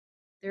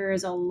there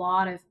is a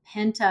lot of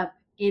pent up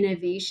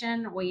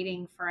innovation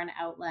waiting for an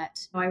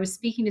outlet. I was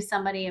speaking to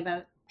somebody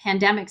about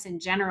pandemics in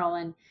general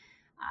and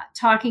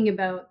talking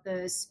about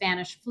the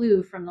Spanish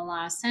flu from the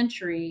last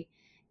century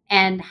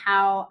and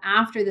how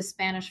after the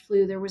Spanish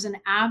flu, there was an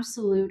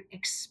absolute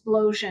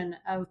explosion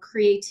of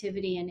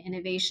creativity and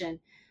innovation.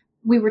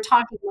 We were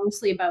talking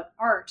mostly about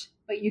art,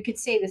 but you could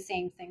say the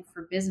same thing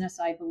for business,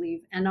 I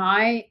believe. And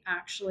I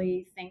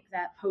actually think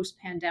that post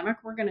pandemic,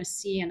 we're going to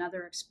see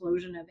another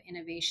explosion of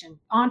innovation.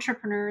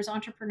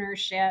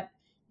 Entrepreneurship,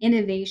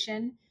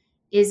 innovation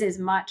is as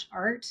much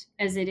art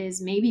as it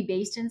is maybe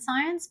based in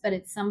science, but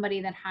it's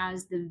somebody that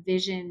has the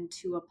vision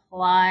to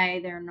apply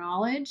their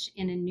knowledge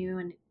in a new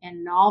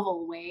and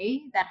novel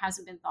way that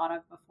hasn't been thought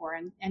of before.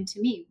 And to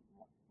me,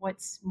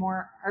 what's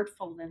more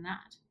artful than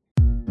that?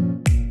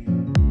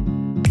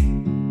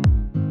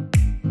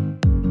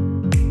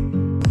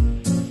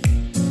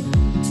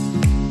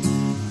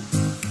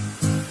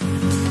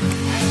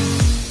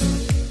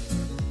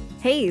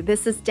 Hey,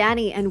 this is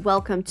Danny, and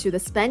welcome to the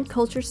Spend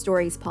Culture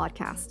Stories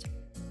podcast.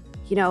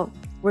 You know,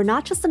 we're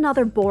not just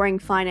another boring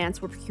finance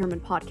or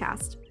procurement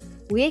podcast.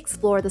 We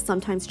explore the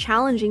sometimes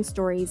challenging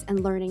stories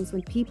and learnings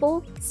when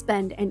people,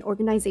 spend, and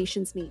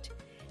organizations meet,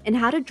 and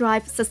how to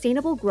drive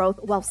sustainable growth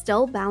while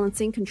still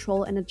balancing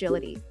control and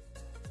agility.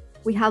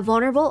 We have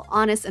vulnerable,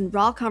 honest, and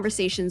raw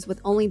conversations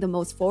with only the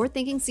most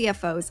forward-thinking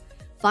CFOs,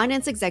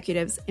 finance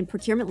executives, and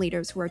procurement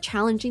leaders who are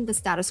challenging the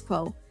status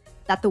quo,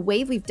 that the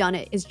way we've done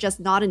it is just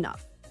not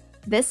enough.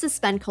 This is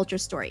Spend Culture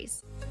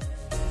Stories.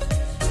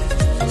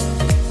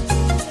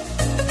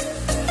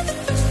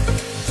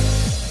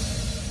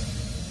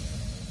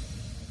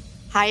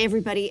 Hi,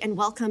 everybody, and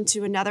welcome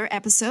to another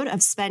episode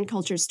of Spend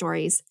Culture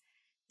Stories.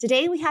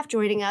 Today, we have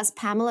joining us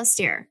Pamela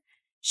Steer.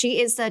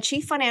 She is the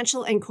Chief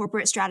Financial and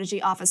Corporate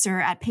Strategy Officer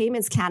at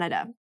Payments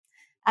Canada.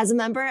 As a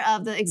member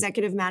of the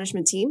executive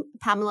management team,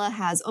 Pamela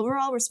has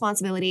overall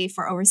responsibility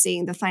for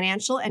overseeing the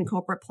financial and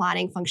corporate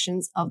planning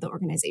functions of the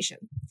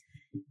organization.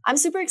 I'm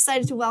super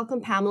excited to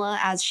welcome Pamela,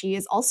 as she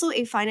is also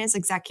a finance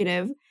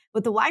executive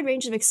with a wide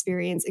range of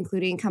experience,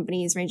 including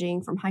companies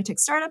ranging from high-tech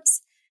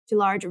startups to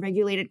large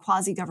regulated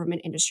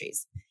quasi-government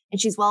industries. And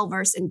she's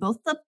well-versed in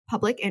both the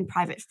public and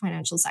private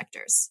financial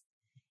sectors.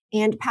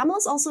 And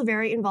Pamela's also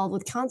very involved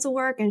with council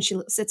work, and she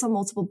sits on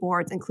multiple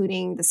boards,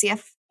 including the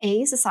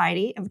CFA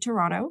Society of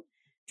Toronto,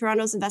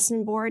 Toronto's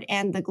Investment Board,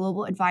 and the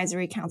Global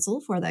Advisory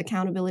Council for the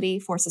Accountability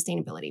for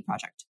Sustainability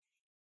project.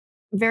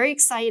 Very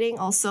exciting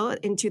also,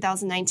 in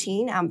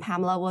 2019,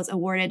 Pamela was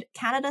awarded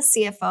Canada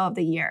CFO of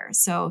the Year.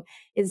 So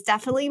it's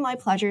definitely my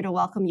pleasure to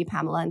welcome you,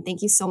 Pamela, and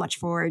thank you so much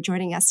for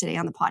joining us today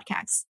on the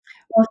podcast.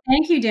 Well,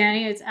 thank you,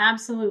 Danny. It's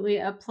absolutely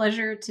a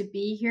pleasure to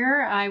be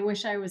here. I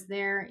wish I was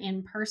there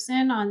in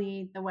person on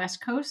the West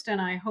Coast,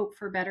 and I hope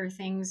for better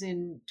things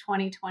in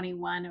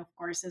 2021, of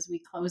course, as we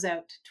close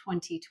out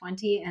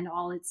 2020 and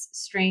all its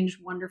strange,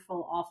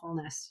 wonderful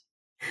awfulness.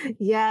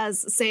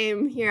 Yes,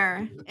 same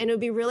here. And it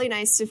would be really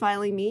nice to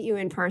finally meet you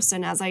in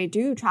person, as I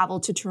do travel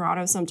to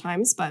Toronto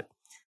sometimes, but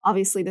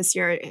obviously this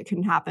year it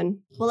couldn't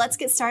happen. Well, let's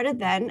get started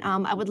then.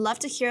 I would love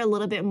to hear a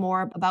little bit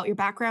more about your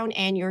background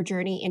and your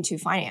journey into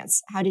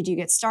finance. How did you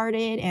get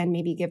started? And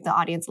maybe give the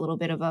audience a little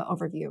bit of an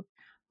overview.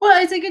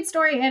 Well, it's a good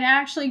story. It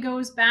actually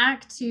goes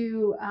back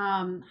to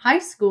high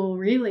school,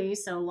 really.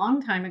 So a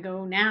long time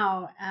ago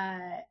now,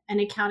 an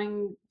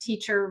accounting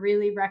teacher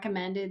really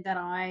recommended that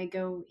I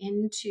go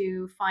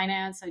into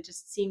finance. I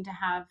just seemed to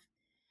have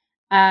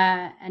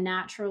a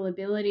natural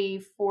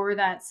ability for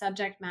that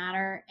subject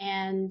matter.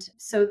 And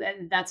so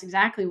that's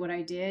exactly what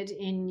I did.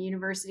 In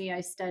university,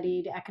 I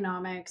studied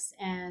economics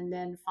and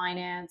then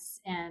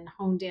finance and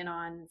honed in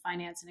on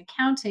finance and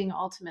accounting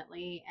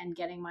ultimately, and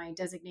getting my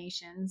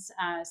designations,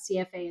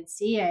 CFA and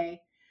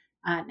CA,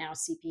 now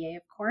CPA,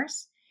 of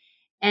course.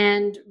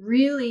 And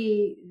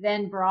really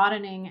then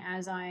broadening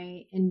as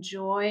I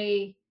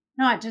enjoy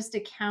not just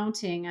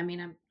accounting. I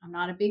mean, I'm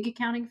not a big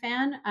accounting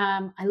fan.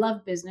 I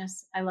love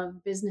business. I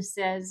love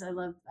businesses. I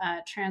love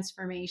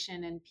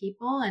transformation and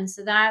people. And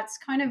so that's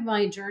kind of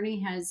my journey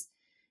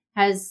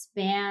has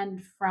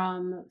spanned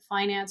from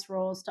finance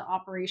roles to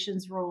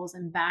operations roles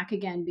and back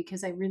again,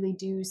 because I really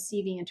do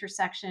see the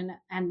intersection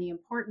and the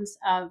importance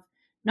of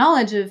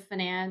knowledge of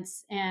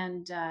finance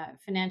and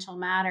financial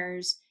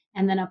matters,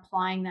 and then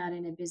applying that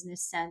in a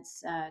business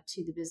sense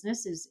to the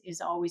business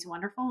is always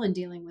wonderful. And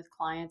dealing with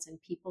clients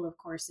and people, of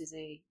course, is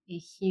a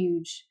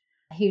huge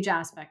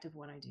aspect of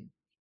what I do.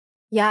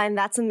 Yeah, and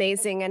that's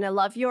amazing. And I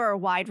love your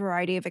wide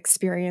variety of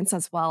experience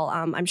as well.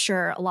 I'm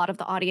sure a lot of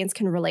the audience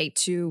can relate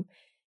to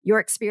your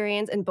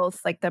experience in both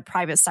like the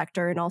private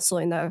sector and also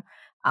in the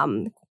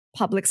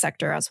public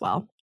sector as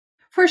well.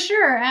 For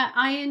sure.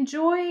 I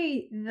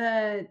enjoy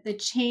the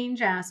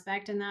change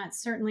aspect, and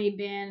that's certainly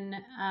been,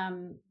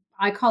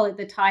 I call it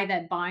the tie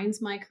that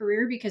binds my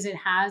career, because it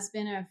has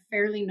been a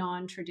fairly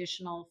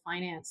non-traditional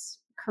finance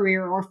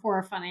career, or for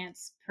a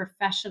finance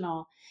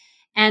professional.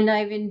 And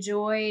I've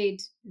enjoyed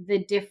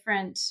the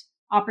different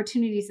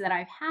opportunities that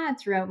I've had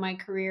throughout my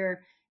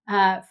career,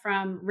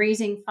 from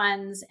raising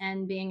funds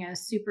and being a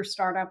super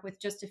startup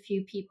with just a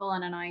few people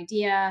and an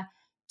idea,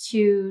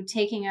 to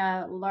taking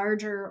a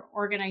larger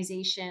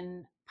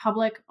organization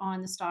public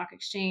on the stock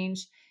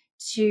exchange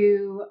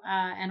to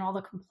and all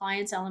the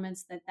compliance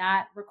elements that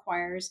that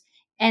requires,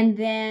 and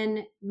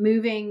then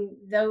moving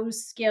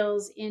those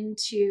skills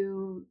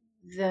into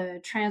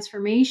the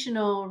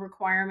transformational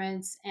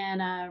requirements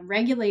and a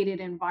regulated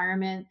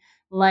environment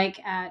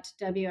like at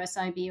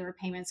WSIB or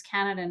Payments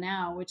Canada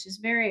now, which is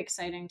very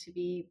exciting to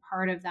be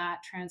part of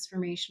that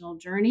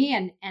transformational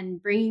journey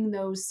and bringing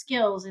those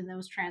skills and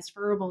those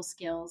transferable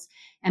skills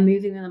and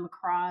moving them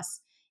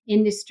across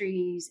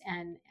industries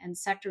and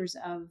sectors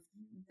of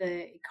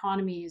the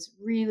economy has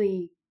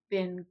really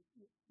been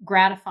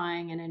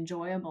gratifying and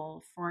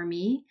enjoyable for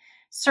me.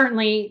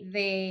 Certainly,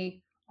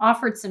 they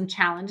offered some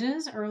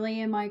challenges early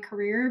in my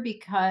career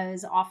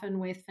because often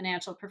with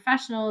financial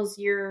professionals,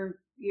 you're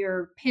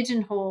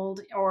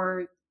pigeonholed,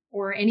 or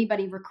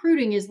anybody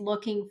recruiting is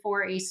looking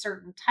for a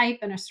certain type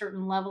and a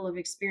certain level of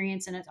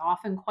experience, and it's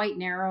often quite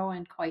narrow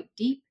and quite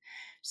deep.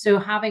 So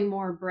having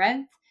more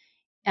breadth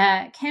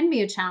can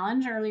be a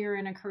challenge earlier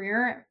in a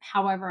career.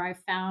 However,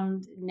 I've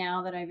found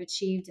now that I've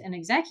achieved an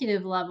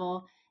executive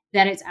level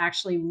that it's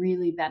actually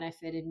really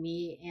benefited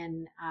me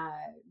in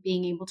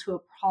being able to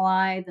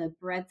apply the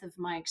breadth of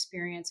my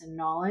experience and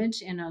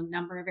knowledge in a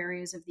number of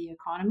areas of the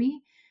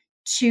economy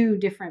to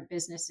different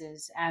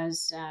businesses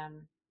as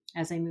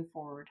I move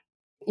forward.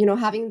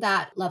 Having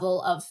that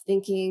level of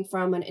thinking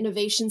from an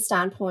innovation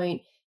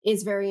standpoint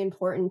is very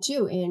important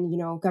too in,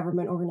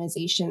 government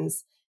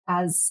organizations.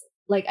 As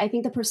like, I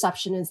think the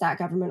perception is that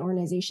government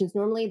organizations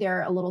normally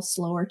they're a little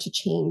slower to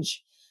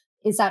change.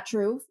 Is that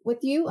true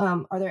with you?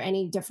 Are there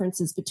any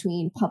differences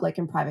between public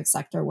and private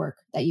sector work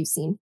that you've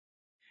seen?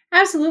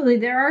 Absolutely,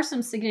 there are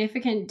some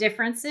significant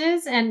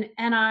differences, and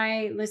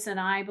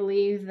I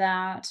believe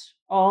that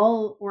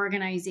all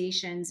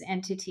organizations,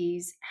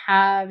 entities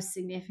have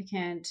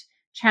significant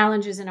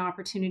challenges and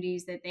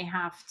opportunities that they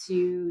have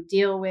to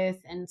deal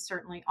with and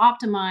certainly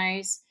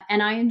optimize.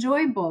 And I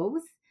enjoy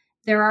both.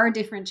 There are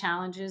different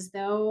challenges,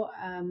 though.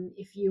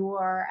 If you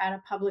are at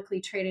a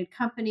publicly traded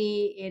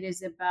company, it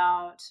is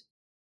about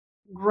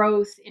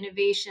growth,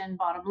 innovation,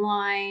 bottom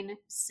line,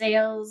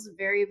 sales,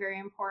 very, very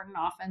important,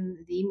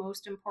 often the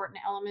most important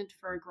element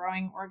for a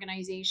growing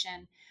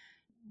organization,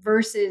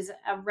 versus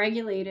a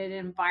regulated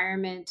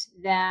environment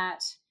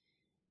that,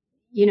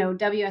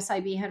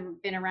 WSIB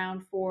had been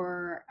around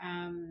for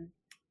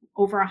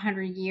over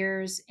 100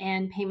 years,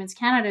 and Payments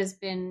Canada has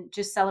been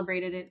just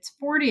celebrated its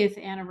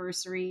 40th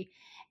anniversary,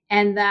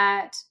 and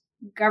that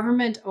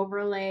government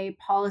overlay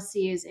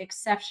policy is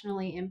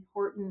exceptionally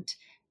important,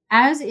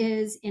 as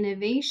is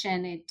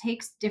innovation. It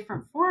takes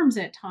different forms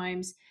at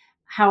times.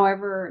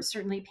 However,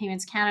 certainly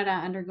Payments Canada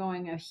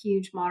undergoing a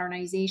huge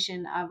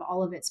modernization of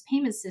all of its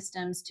payment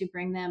systems to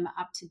bring them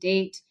up to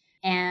date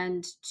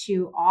and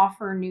to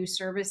offer new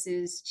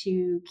services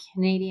to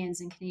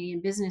Canadians and Canadian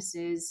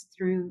businesses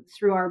through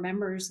our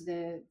members,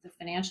 the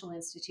financial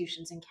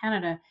institutions in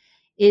Canada,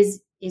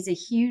 is a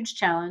huge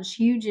challenge,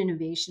 huge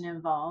innovation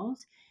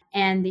involved,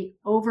 and the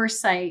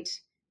oversight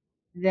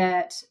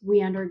that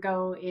we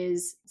undergo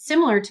is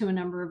similar to a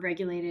number of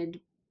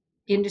regulated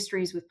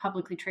industries with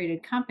publicly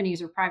traded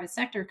companies or private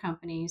sector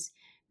companies,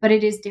 but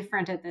it is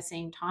different at the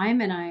same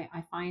time, and I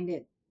find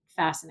it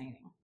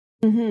fascinating.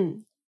 Hmm.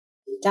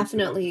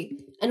 Definitely.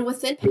 And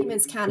within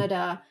Payments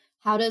Canada,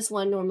 how does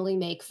one normally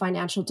make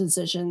financial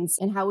decisions?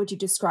 And how would you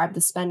describe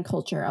the spend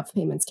culture of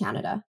Payments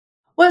Canada?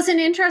 Well, it's an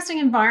interesting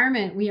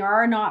environment. We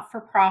are not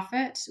for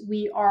profit.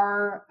 We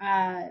are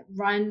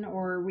run,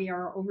 or we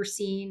are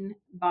overseen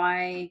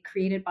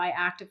created by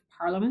Act of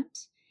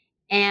Parliament.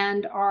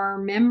 And our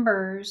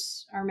member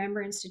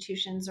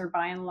institutions are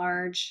by and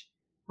large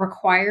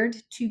required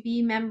to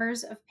be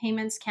members of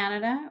Payments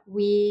Canada.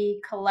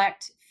 We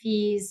collect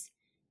fees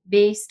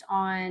based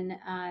on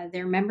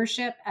their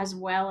membership as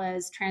well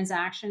as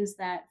transactions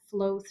that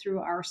flow through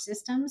our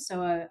system.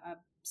 So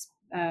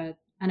an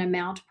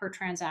amount per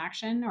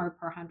transaction, or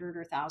per 100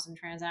 or 1,000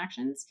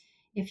 transactions,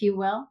 if you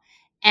will.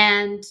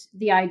 And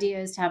the idea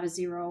is to have a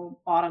zero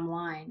bottom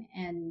line.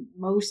 And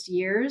most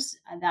years,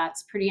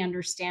 that's pretty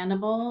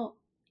understandable.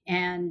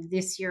 And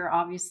this year,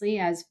 obviously,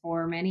 as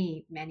for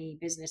many, many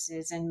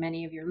businesses and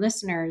many of your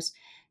listeners,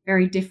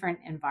 very different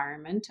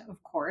environment,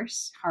 of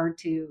course, hard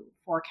to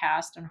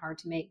forecast and hard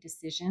to make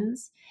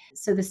decisions.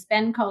 So the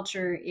spend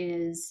culture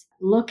is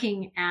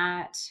looking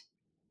at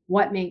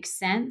what makes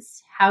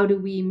sense. How do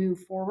we move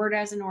forward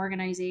as an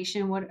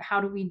organization? How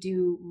do we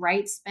do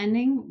right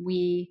spending?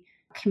 We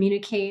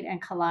communicate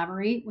and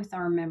collaborate with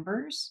our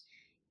members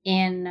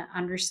in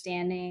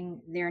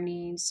understanding their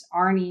needs,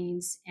 our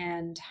needs,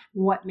 and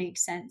what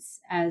makes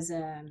sense as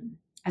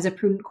a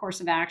prudent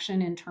course of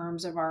action in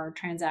terms of our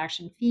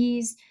transaction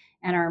fees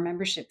and our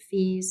membership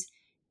fees,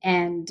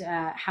 and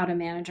how to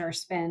manage our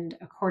spend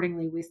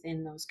accordingly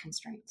within those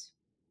constraints.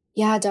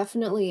 Yeah,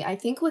 definitely. I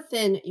think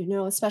within,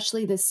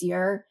 especially this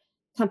year,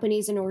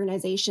 companies and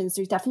organizations,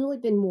 there's definitely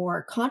been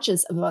more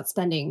conscious about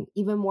spending,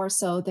 even more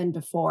so than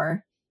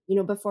before.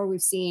 Before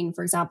we've seen,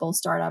 for example,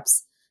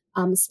 startups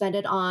spend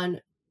it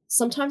on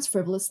sometimes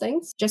frivolous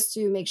things just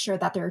to make sure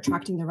that they're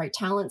attracting the right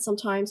talent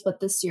sometimes. But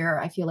this year,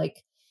 I feel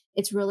like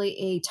it's really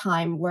a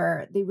time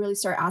where they really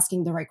start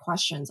asking the right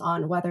questions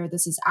on whether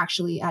this is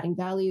actually adding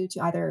value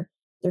to either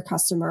their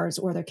customers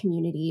or their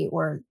community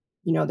or,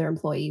 their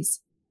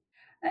employees.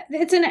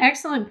 It's an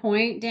excellent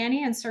point,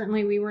 Danny, and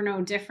certainly we were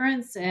no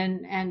different.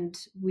 And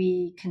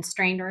we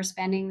constrained our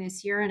spending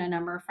this year in a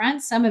number of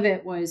fronts. Some of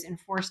it was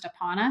enforced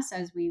upon us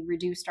as we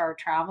reduced our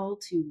travel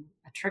to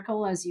a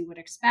trickle, as you would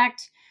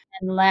expect,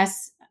 and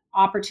less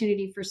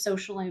opportunity for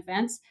social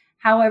events.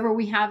 However,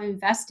 we have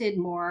invested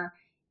more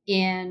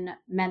in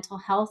mental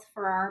health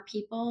for our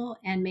people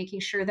and making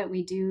sure that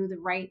we do the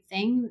right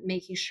thing,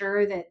 making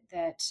sure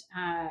that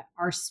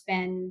our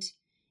spend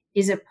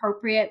is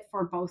appropriate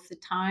for both the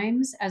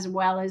times as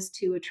well as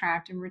to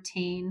attract and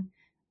retain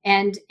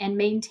and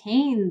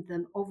maintain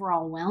the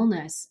overall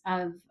wellness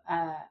of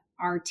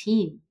our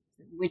team,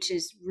 which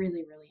is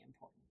really really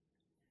important.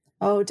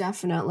 Oh,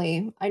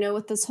 definitely. I know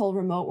with this whole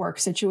remote work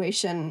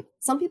situation,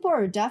 some people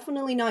are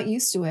definitely not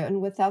used to it.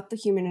 And without the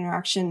human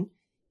interaction,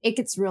 it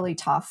gets really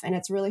tough. And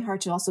it's really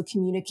hard to also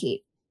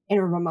communicate in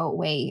a remote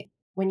way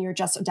when you're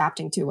just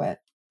adapting to it.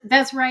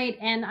 That's right.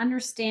 And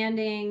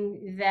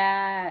understanding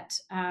that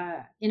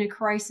in a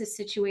crisis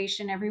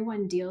situation,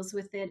 everyone deals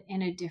with it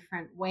in a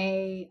different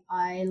way.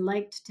 I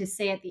liked to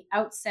say at the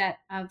outset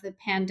of the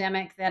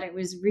pandemic that it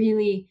was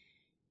really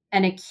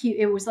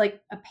it was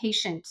like a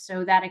patient.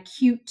 So that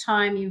acute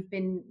time you've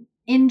been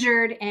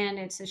injured and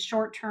it's a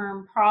short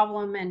term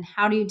problem. And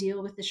how do you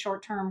deal with the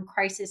short term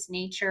crisis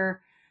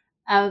nature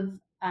of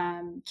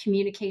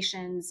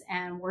communications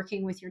and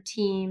working with your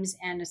teams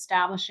and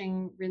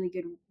establishing really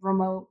good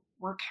remote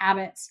work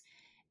habits.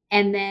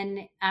 And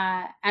then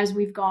as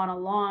we've gone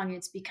along,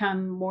 it's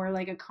become more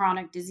like a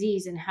chronic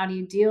disease. And how do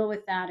you deal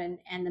with that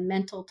and the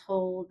mental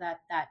toll that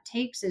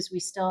takes as we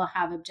still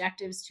have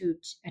objectives to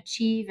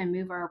achieve and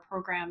move our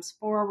programs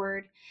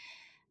forward?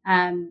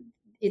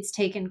 It's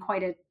taken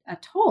quite a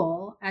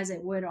toll, as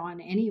it would on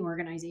any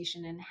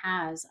organization, and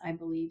has, I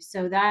believe.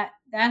 So that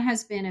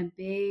has been a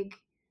big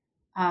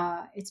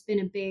it's been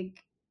a big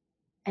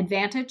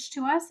advantage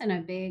to us and a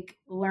big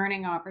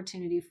learning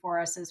opportunity for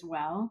us as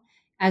well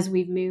as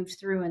we've moved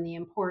through, and the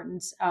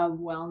importance of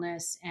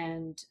wellness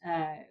and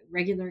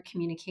regular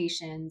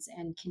communications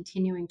and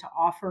continuing to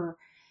offer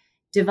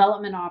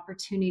development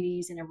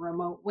opportunities in a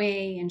remote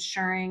way,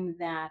 ensuring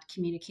that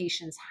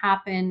communications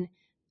happen,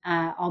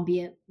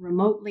 albeit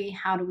remotely.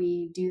 How do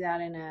we do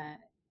that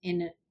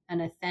in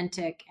an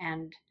authentic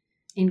and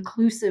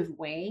inclusive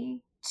way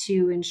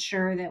to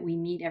ensure that we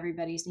meet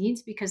everybody's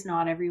needs? Because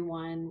not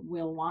everyone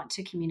will want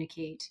to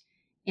communicate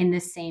in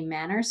the same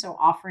manner. So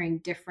offering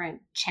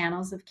different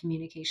channels of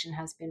communication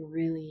has been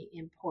really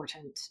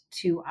important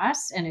to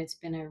us, and it's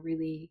been a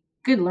really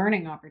good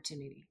learning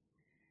opportunity.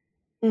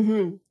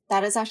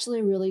 That is actually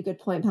a really good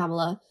point,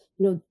 Pamela.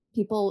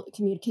 People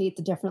communicate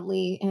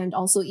differently, and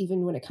also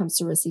even when it comes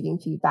to receiving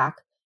feedback.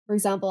 For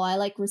example, I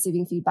like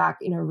receiving feedback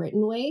in a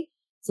written way.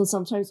 So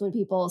sometimes when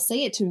people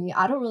say it to me,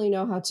 I don't really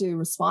know how to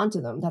respond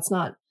to them. That's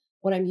not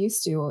what I'm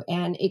used to.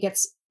 And it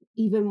gets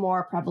even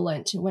more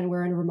prevalent when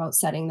we're in a remote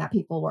setting that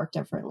people work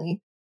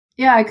differently.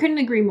 Yeah, I couldn't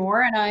agree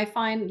more. And I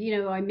find,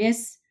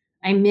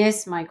 I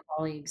miss my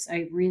colleagues.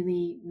 I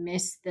really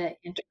miss the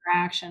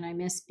interaction. I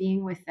miss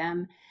being with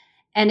them.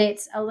 And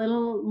it's a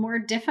little more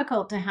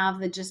difficult to have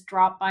the just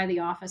drop by the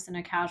office in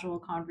a casual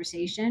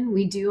conversation.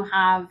 We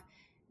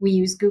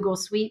use Google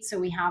Suite, so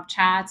we have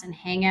chats and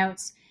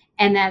hangouts,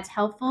 and that's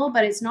helpful,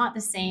 but it's not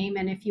the same.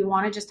 And if you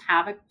want to just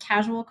have a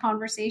casual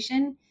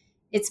conversation,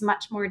 it's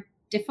much more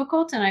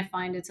difficult. And I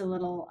find it's a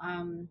little,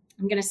 I'm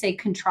going to say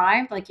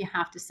contrived, like you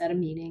have to set a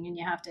meeting and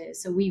you have to,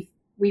 so we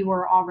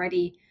were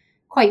already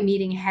quite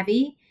meeting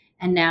heavy,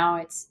 and now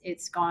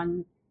it's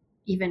gone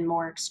even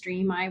more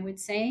extreme, I would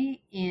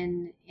say,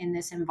 in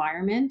this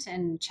environment,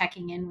 and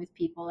checking in with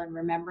people and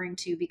remembering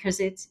to, because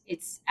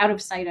it's out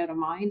of sight, out of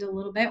mind a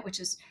little bit, which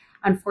is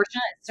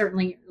unfortunate. It's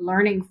certainly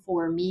learning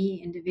for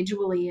me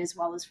individually as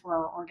well as for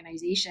our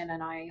organization,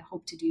 and I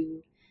hope to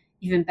do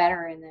even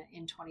better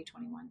in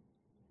 2021.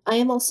 I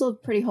am also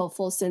pretty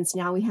hopeful since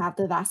now we have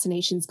the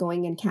vaccinations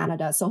going in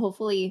Canada. So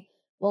hopefully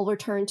we'll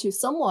return to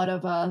somewhat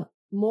of a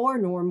more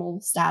normal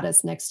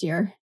status next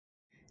year.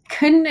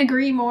 Couldn't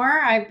agree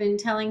more. I've been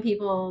telling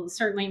people,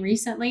 certainly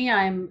recently,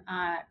 I'm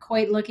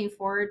quite looking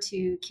forward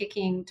to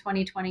kicking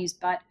 2020's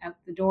butt out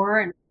the door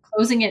and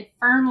closing it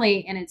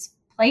firmly in its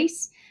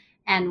place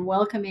and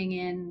welcoming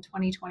in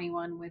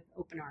 2021 with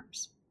open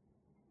arms.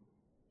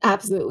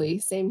 Absolutely.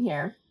 Same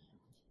here.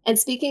 And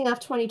speaking of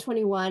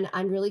 2021,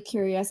 I'm really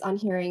curious on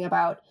hearing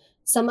about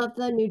some of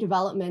the new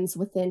developments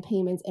within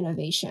payments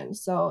innovation.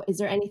 So, is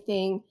there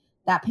anything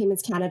that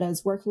Payments Canada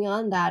is working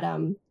on that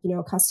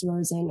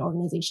customers and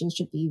organizations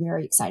should be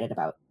very excited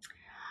about?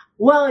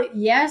 Well,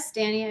 yes,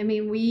 Danny. I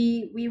mean,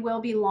 we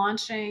will be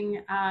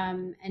launching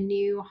a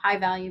new high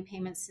value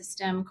payment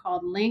system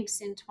called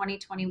Links in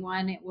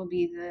 2021. It will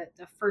be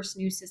the first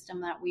new system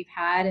that we've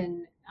had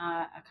in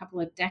a couple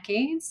of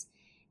decades.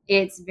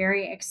 It's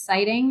very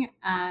exciting.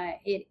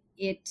 It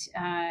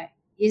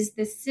is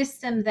the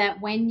system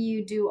that when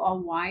you do a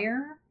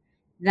wire,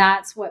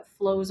 that's what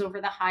flows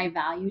over the high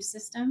value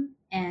system.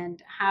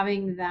 And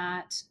having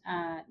that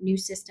new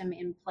system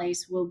in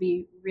place will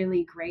be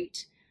really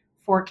great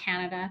for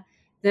Canada.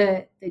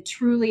 The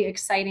truly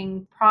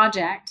exciting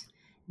project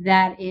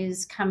that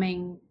is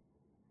coming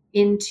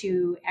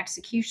into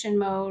execution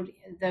mode,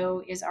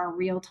 though, is our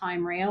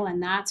real-time rail.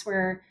 And that's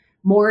where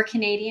more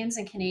Canadians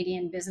and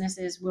Canadian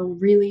businesses will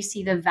really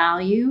see the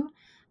value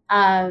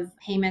of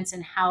payments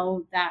and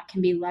how that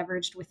can be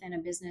leveraged within a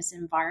business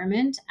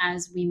environment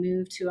as we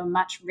move to a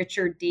much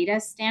richer data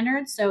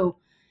standard. So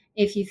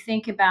if you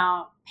think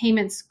about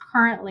payments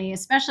currently,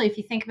 especially if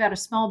you think about a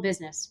small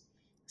business,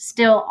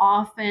 still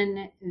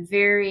often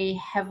very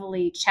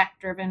heavily check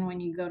driven when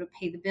you go to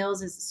pay the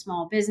bills as a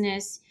small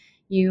business.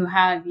 You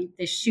have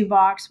the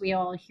shoebox we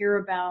all hear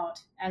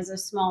about as a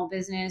small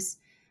business.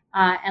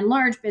 And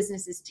large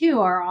businesses too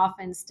are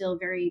often still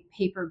very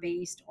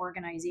paper-based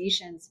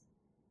organizations.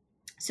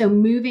 So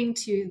moving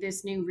to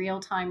this new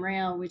real-time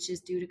rail, which is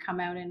due to come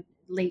out in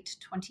late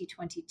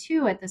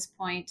 2022 at this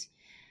point,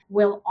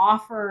 will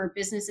offer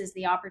businesses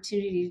the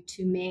opportunity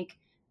to make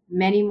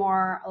many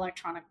more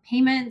electronic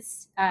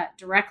payments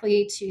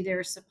directly to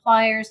their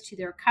suppliers, to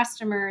their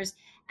customers,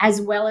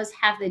 as well as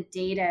have the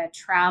data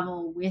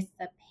travel with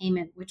the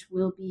payment, which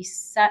will be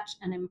such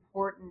an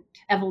important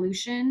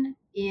evolution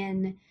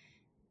in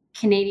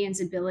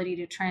Canadians' ability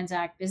to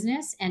transact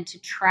business and to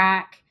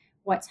track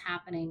what's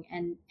happening.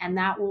 And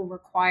that will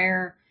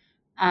require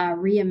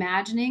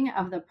reimagining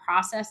of the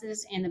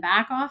processes in the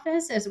back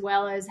office, as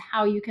well as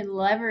how you can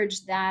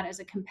leverage that as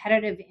a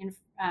competitive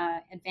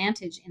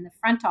advantage in the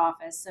front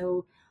office.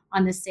 So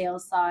on the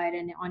sales side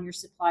and on your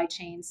supply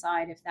chain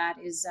side, if that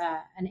is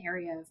an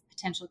area of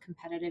potential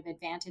competitive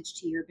advantage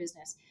to your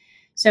business.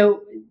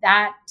 So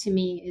that to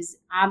me is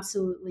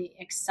absolutely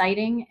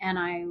exciting. And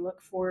I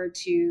look forward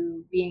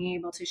to being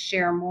able to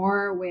share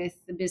more with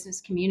the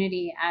business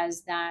community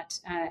as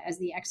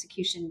the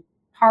execution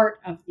part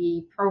of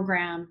the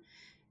program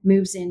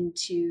moves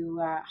into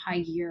high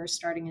gear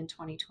starting in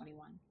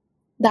 2021.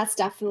 That's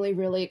definitely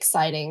really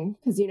exciting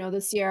because,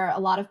 this year, a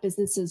lot of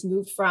businesses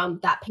moved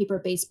from that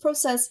paper-based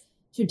process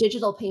to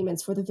digital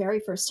payments for the very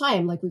first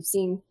time. Like we've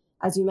seen,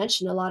 as you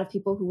mentioned, a lot of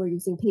people who were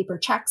using paper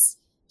checks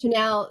to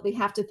now they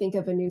have to think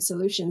of a new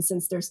solution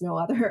since there's no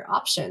other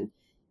option.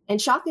 And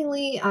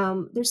shockingly,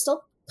 there's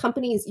still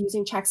companies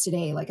using checks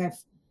today. Like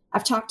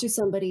I've talked to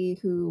somebody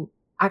who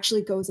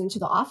actually goes into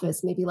the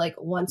office maybe like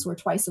once or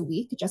twice a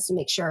week just to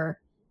make sure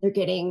they're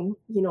getting,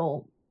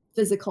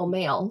 physical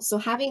mail. So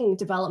having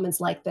developments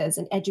like this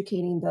and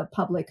educating the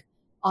public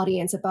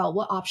audience about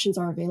what options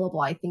are available,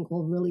 I think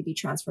will really be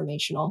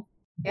transformational.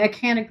 I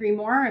can't agree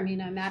more. I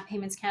mean, I'm at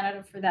Payments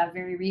Canada for that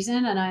very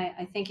reason. And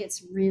I think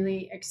it's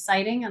really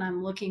exciting. And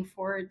I'm looking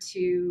forward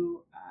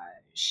to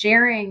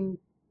sharing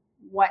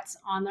what's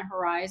on the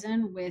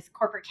horizon with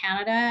Corporate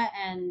Canada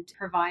and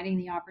providing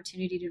the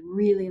opportunity to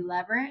really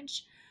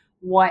leverage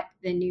what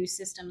the new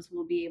systems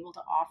will be able to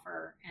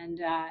offer, and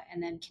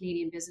then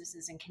Canadian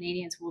businesses and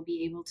Canadians will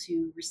be able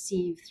to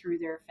receive through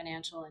their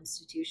financial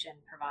institution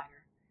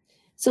provider.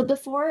 So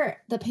before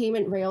the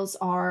payment rails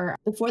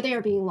before they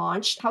are being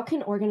launched, how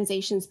can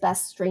organizations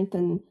best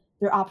strengthen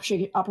their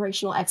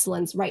operational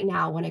excellence right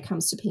now when it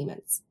comes to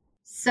payments?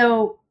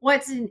 So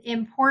what's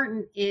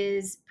important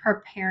is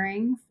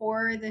preparing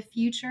for the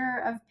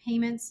future of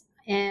payments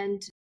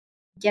and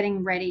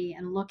getting ready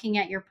and looking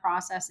at your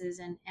processes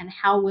and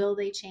how will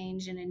they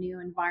change in a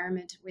new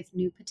environment with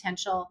new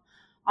potential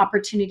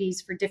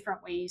opportunities for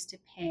different ways to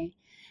pay.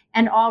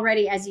 And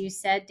already, as you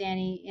said,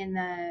 Danny, in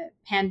the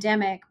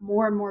pandemic,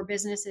 more and more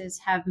businesses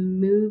have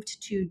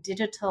moved to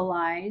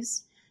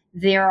digitalize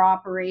their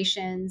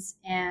operations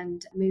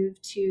and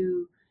move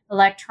to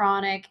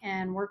electronic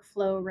and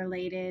workflow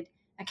related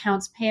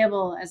accounts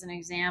payable, as an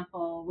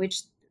example,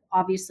 which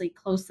obviously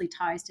closely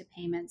ties to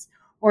payments,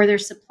 or their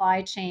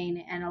supply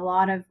chain. And a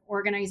lot of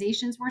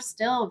organizations were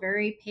still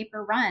very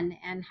paper run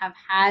and have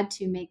had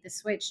to make the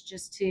switch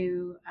just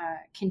to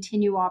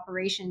continue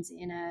operations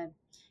in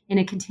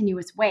a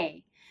continuous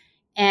way.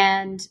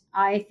 And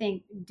I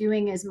think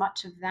doing as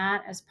much of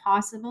that as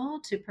possible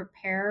to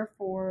prepare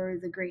for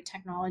the great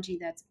technology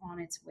that's on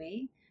its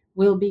way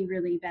will be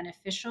really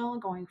beneficial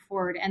going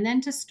forward. And then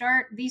to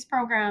start these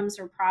programs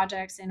or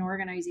projects in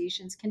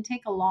organizations can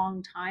take a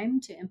long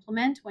time to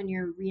implement when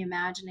you're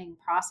reimagining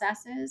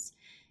processes,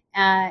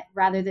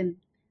 rather than,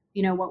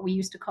 what we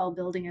used to call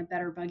building a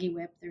better buggy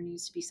whip. There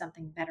needs to be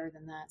something better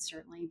than that,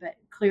 certainly. But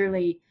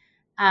clearly,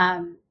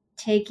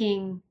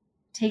 taking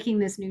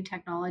this new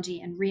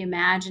technology and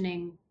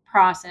reimagining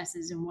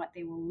processes and what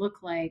they will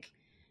look like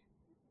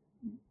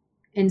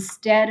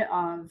instead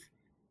of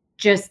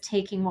just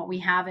taking what we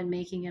have and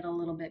making it a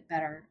little bit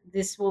better.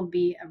 This will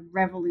be a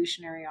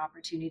revolutionary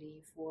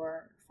opportunity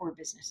for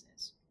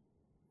businesses.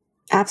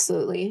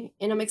 Absolutely.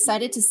 And I'm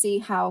excited to see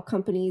how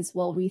companies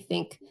will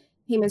rethink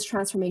payments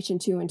transformation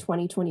too in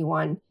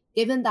 2021,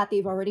 given that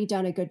they've already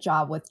done a good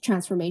job with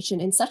transformation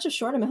in such a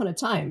short amount of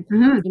time.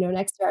 Mm-hmm.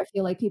 Next year, I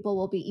feel like people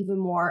will be even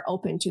more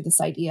open to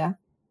this idea.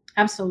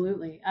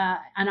 Absolutely.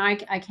 And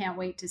I can't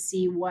wait to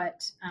see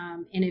what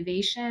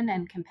innovation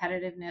and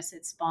competitiveness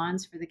it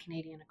spawns for the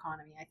Canadian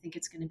economy. I think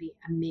it's going to be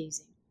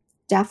amazing.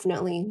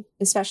 Definitely,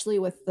 especially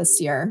with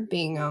this year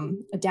being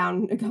a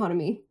down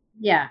economy.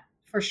 Yeah,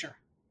 for sure.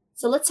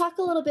 So let's talk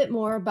a little bit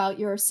more about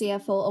your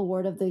CFO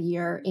Award of the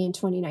Year in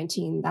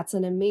 2019. That's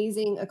an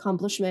amazing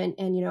accomplishment.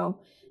 And,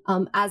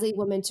 as a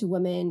woman to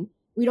woman,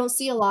 we don't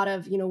see a lot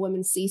of,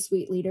 women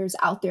C-suite leaders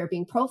out there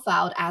being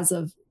profiled as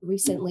of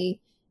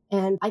recently.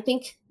 And I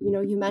think,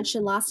 you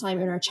mentioned last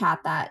time in our chat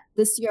that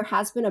this year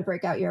has been a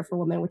breakout year for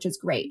women, which is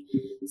great.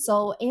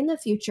 So in the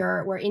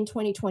future, we're in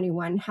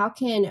 2021, how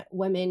can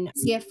women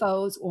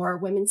CFOs or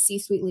women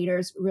C-suite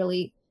leaders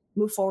really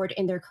move forward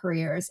in their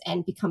careers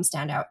and become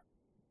standout?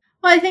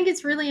 Well, I think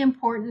it's really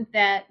important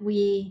that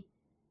we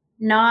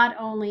not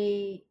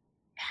only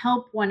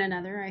help one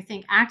another, I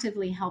think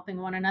actively helping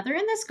one another,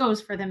 and this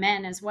goes for the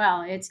men as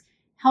well. It's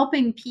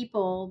helping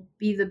people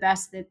be the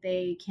best that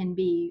they can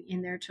be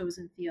in their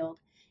chosen field.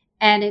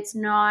 And it's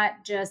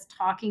not just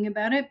talking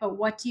about it, but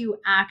what do you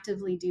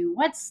actively do?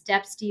 What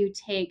steps do you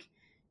take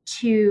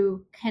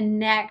to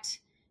connect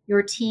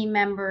your team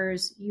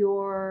members,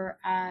 your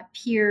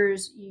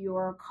peers,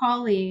 your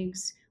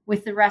colleagues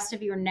with the rest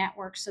of your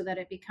network so that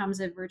it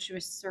becomes a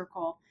virtuous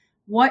circle?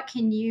 What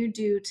can you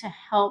do to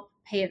help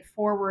pay it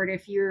forward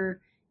if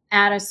you're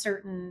at a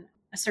certain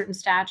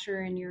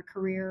stature in your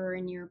career or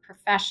in your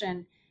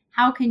profession?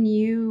 How can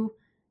you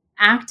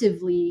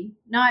actively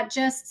not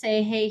just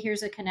say, hey,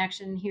 here's a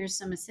connection, here's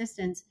some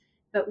assistance,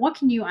 but what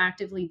can you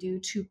actively do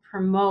to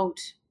promote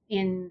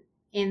in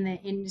the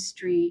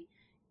industry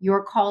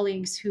your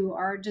colleagues who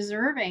are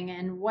deserving,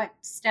 and what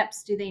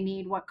steps do they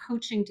need, what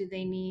coaching do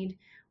they need?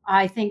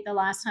 I think the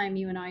last time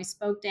you and I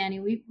spoke, Danny,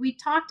 we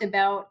talked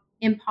about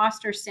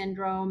imposter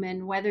syndrome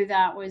and whether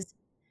that was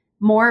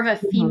more of a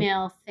Mhm.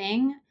 female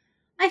thing.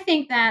 I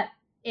think that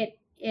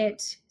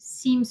it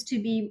seems to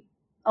be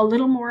a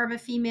little more of a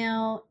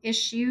female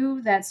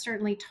issue that's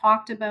certainly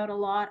talked about a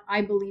lot.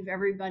 I believe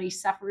everybody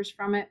suffers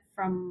from it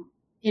from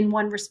in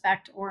one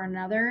respect or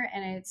another,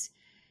 and it's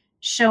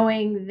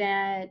showing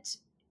that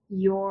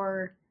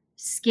your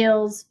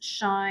skills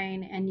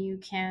shine and you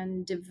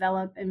can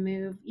develop and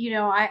move.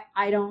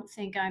 I don't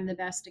think I'm the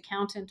best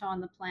accountant on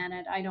the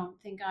planet. I don't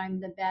think I'm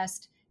the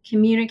best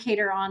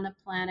communicator on the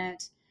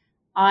planet.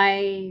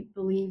 I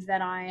believe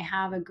that I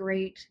have a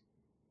great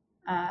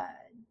uh,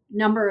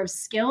 number of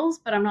skills,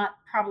 but I'm not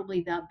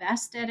probably the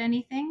best at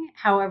anything.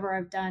 However,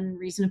 I've done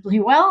reasonably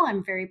well.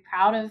 I'm very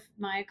proud of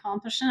my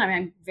accomplishment. I mean,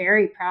 I'm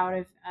very proud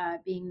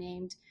of being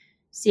named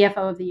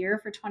CFO of the Year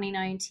for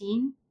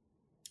 2019.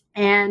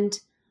 And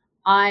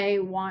I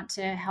want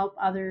to help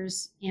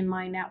others in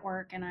my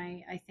network. And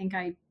I think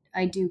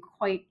I do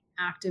quite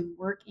active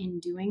work in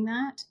doing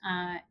that,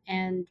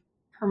 and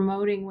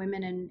promoting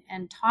women,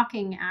 and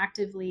talking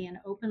actively and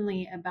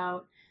openly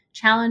about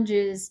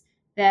challenges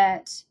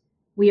that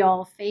we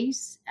all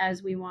face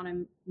as we want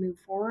to move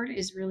forward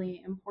is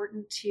really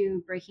important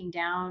to breaking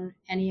down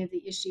any of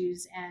the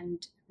issues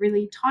and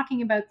really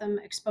talking about them,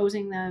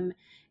 exposing them,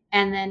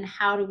 and then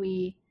how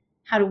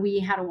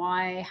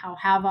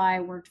have I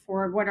worked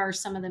forward? What are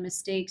some of the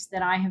mistakes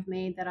that I have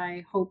made that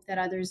I hope that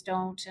others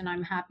don't? And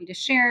I'm happy to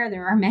share.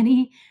 There are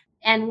many.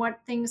 And what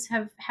things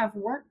have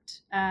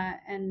worked,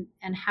 and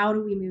how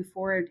do we move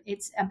forward?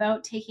 It's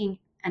about taking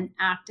an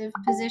active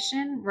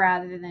position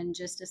rather than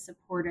just a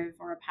supportive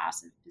or a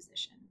passive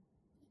position.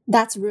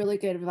 That's really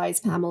good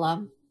advice,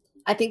 Pamela.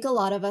 I think a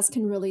lot of us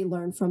can really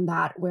learn from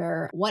that.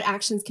 Where what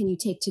actions can you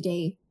take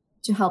today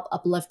to help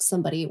uplift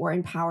somebody or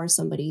empower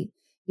somebody?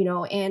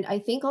 And I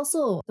think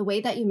also the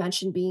way that you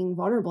mentioned being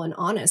vulnerable and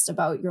honest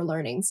about your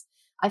learnings.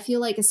 I feel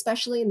like,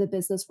 especially in the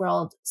business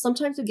world,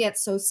 sometimes we get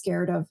so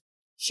scared of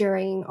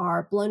sharing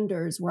our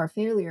blunders or our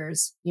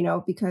failures,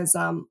 because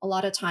a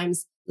lot of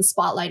times the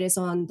spotlight is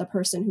on the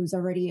person who's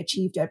already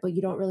achieved it, but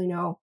you don't really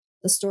know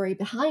the story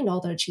behind all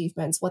the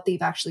achievements, what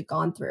they've actually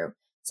gone through.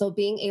 So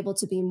being able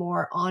to be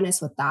more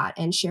honest with that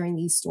and sharing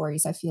these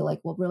stories, I feel like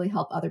will really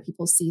help other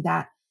people see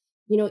that,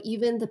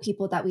 even the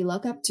people that we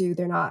look up to,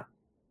 they're not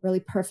really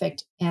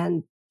perfect.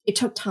 And it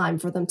took time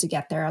for them to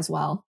get there as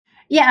well.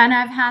 Yeah, and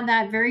I've had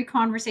that very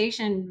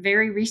conversation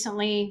very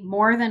recently,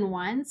 more than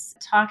once,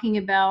 talking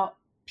about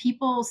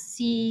people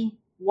see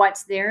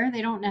what's there.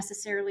 They don't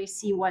necessarily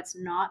see what's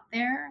not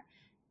there.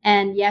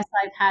 And yes,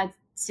 I've had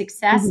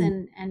success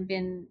Mhm. and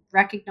been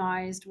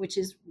recognized, which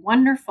is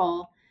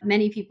wonderful.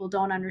 Many people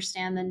don't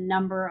understand the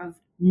number of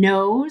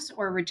no's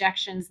or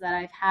rejections that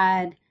I've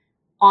had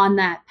on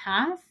that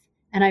path,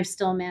 and I've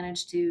still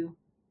managed to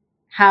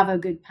have a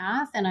good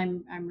path, and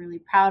I'm really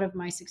proud of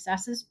my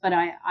successes, but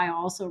I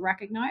also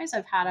recognize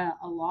I've had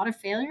a lot of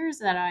failures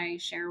that I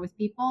share with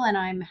people, and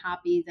I'm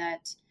happy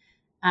that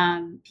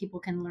people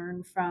can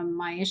learn from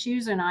my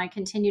issues, and I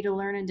continue to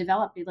learn and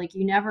develop. Like,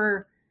 you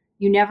never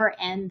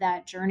end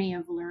that journey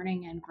of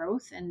learning and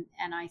growth, and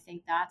I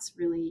think that's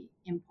really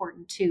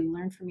important too.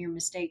 Learn from your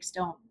mistakes.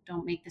 Don't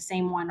make the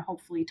same one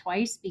hopefully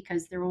twice,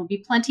 because there will be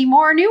plenty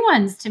more new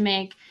ones to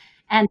make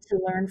and to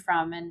learn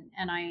from, and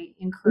I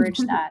encourage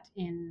that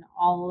in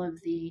all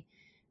of the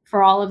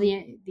for all of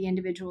the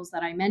individuals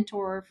that I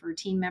mentor, for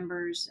team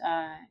members,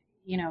 I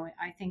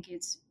think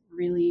it's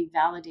really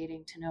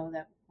validating to know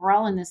that we're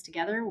all in this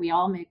together. We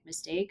all make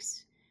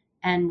mistakes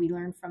and we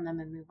learn from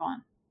them and move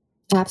on.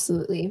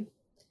 Absolutely.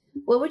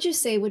 What would you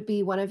say would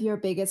be one of your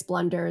biggest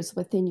blunders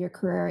within your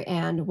career,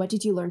 and what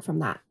did you learn from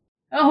that?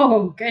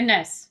 Oh,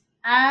 goodness.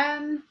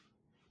 I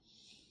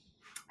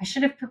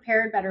should have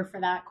prepared better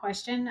for that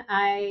question.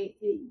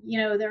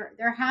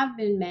 There have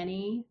been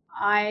many.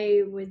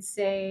 I would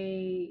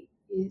say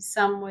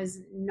some was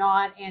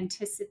not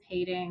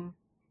anticipating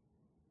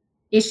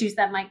issues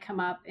that might come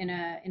up in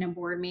a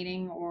board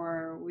meeting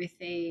or with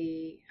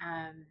a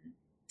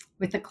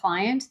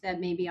client that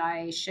maybe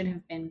I should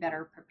have been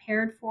better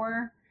prepared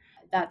for.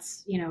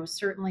 That's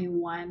certainly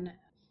one.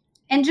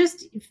 And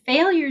just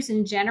failures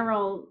in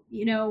general.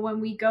 When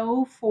we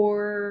go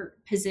for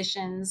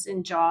positions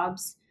and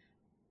jobs,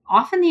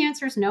 often the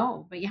answer is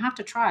no, but you have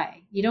to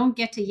try. You don't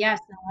get to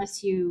yes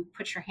unless you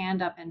put your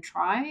hand up and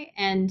try.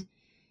 And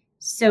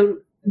so,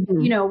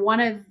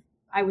 Mhm.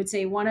 I would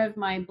say one of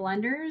my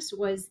blunders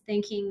was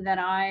thinking that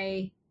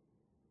I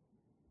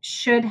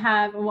should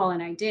have, well,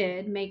 and I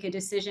did make a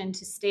decision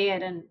to stay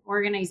at an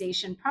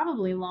organization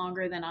probably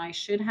longer than I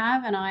should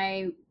have.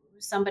 And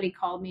somebody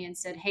called me and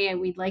said, "Hey,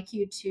 we'd like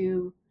you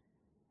to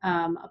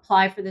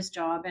apply for this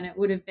job." And it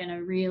would have been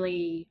a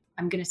really,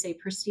 I'm going to say,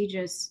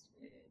 prestigious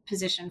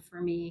position for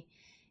me.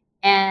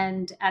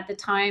 And at the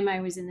time,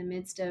 I was in the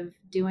midst of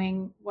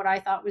doing what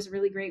I thought was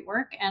really great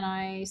work. And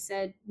I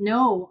said,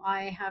 "No,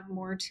 I have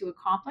more to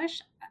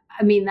accomplish."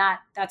 I mean,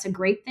 that's a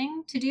great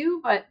thing to do.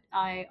 But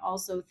I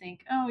also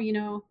think,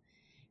 oh,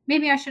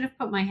 maybe I should have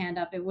put my hand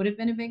up. It would have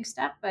been a big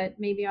step, but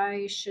maybe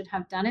I should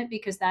have done it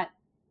because that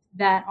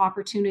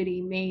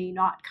opportunity may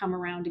not come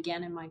around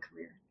again in my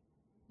career.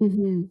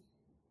 Mhm.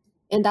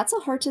 And that's a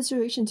hard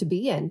situation to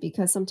be in,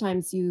 because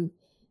sometimes you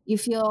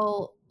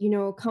feel,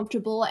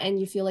 comfortable, and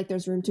you feel like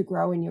there's room to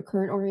grow in your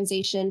current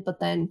organization, but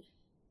then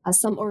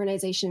some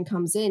organization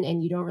comes in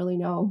and you don't really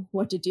know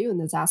what to do in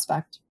this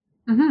aspect.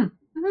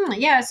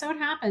 Yeah, so it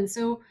happens.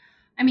 So,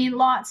 I mean,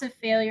 lots of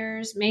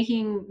failures,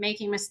 making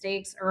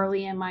mistakes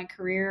early in my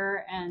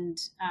career,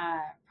 and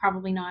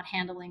probably not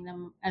handling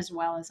them as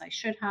well as I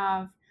should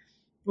have.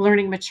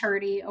 Learning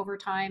maturity over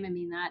time. I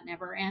mean, that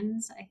never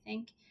ends, I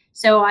think.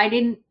 So I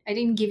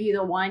didn't give you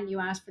the one you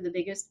asked for the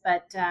biggest,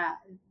 but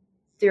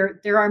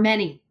there are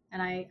many,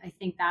 and I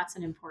think that's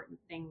an important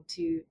thing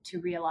to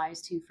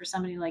realize too. For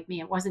somebody like me,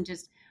 it wasn't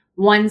just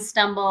one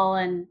stumble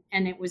and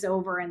it was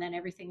over and then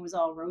everything was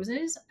all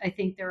roses. I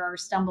think there are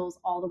stumbles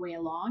all the way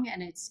along,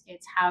 and it's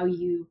how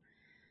you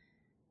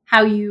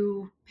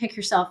pick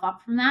yourself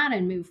up from that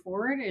and move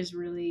forward is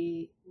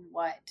really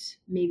what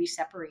maybe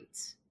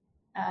separates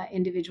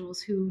individuals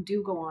who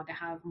do go on to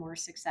have more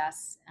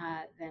success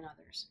than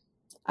others.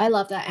 I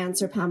love that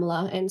answer,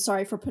 Pamela, and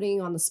sorry for putting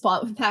you on the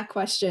spot with that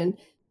question.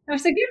 That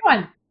was a good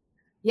one.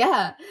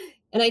 Yeah.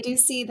 And I do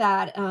see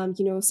that,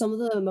 some of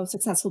the most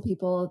successful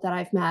people that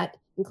I've met,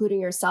 including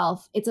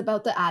yourself, it's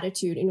about the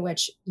attitude in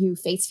which you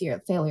face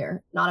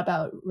failure, not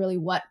about really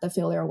what the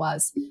failure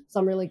was. So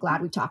I'm really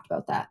glad we talked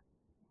about that.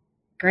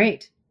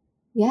 Great.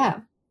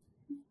 Yeah.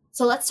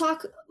 So let's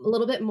talk a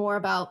little bit more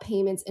about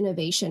payments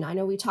innovation. I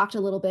know we talked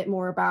a little bit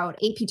more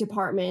about AP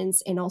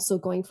departments and also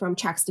going from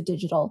checks to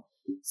digital.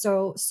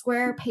 So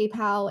Square,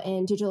 PayPal,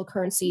 and digital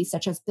currencies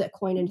such as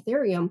Bitcoin and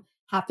Ethereum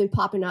have been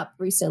popping up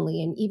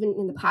recently. And even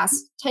in the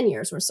past 10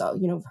 years or so,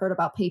 we've heard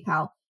about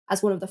PayPal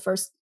as one of the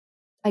first,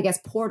 I guess,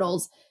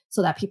 portals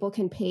so that people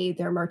can pay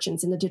their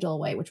merchants in the digital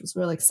way, which was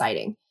really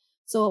exciting.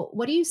 So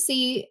what do you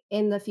see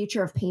in the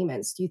future of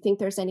payments? Do you think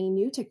there's any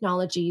new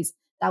technologies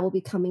that will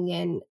be coming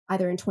in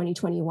either in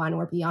 2021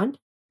 or beyond?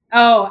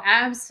 Oh,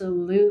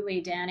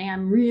 absolutely, Danny.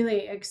 I'm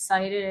really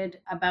excited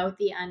about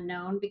the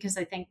unknown because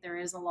I think there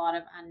is a lot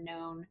of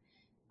unknown.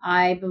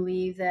 I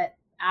believe that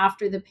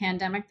after the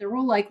pandemic, there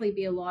will likely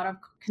be a lot of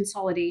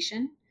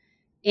consolidation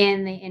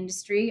in the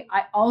industry.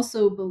 I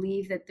also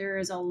believe that there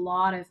is a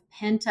lot of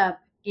pent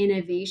up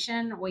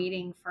innovation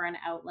waiting for an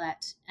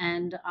outlet.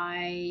 And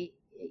I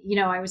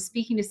was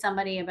speaking to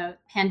somebody about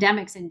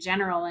pandemics in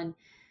general and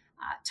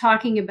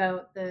talking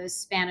about the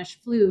Spanish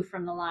flu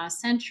from the last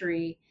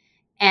century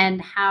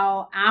and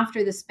how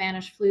after the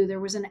Spanish flu, there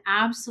was an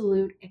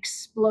absolute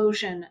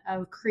explosion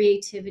of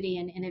creativity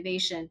and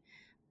innovation.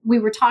 We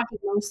were talking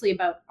mostly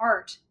about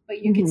art,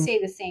 but you could Mhm. say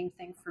the same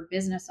thing for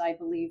business, I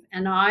believe.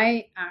 And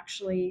I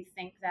actually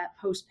think that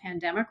post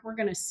pandemic, we're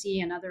going to see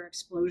another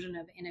explosion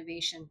of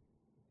innovation,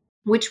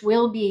 which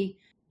will be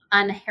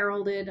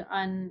unheralded.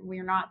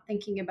 We're not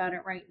thinking about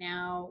it right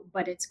now,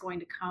 but it's going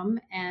to come.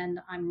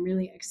 And I'm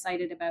really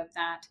excited about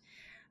that.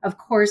 Of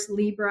course,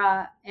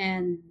 Libra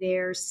and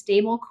their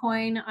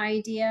stablecoin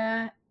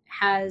idea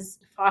has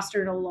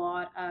fostered a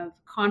lot of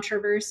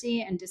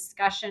controversy and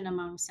discussion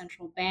among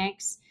central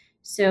banks.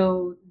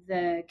 So,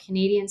 the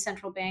Canadian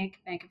Central Bank,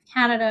 Bank of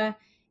Canada,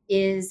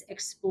 is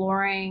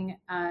exploring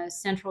a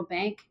central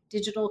bank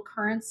digital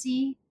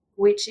currency,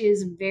 which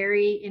is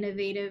very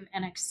innovative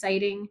and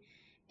exciting.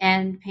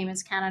 And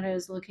Payments Canada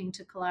is looking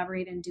to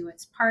collaborate and do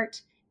its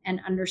part.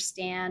 and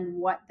understand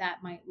what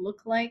that might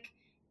look like.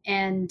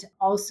 And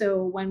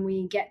also, when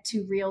we get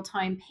to real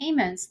time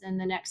payments, then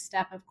the next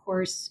step, of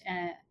course,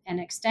 an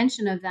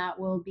extension of that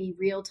will be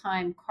real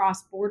time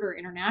cross border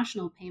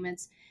international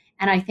payments.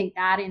 And I think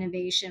that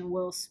innovation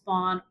will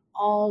spawn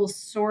all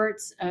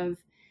sorts of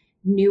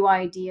new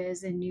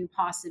ideas and new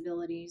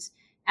possibilities,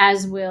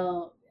 as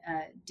will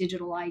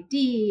digital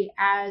ID,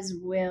 as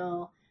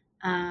will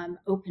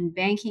open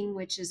banking,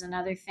 which is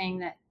another thing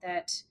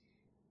that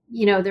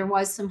there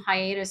was some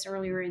hiatus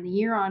earlier in the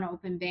year on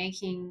open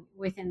banking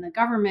within the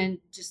government,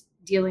 just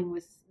dealing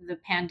with the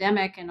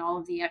pandemic and all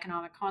of the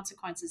economic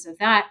consequences of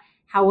that.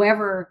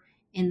 However,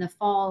 in the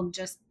fall,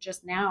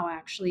 just now,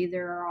 actually,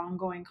 there are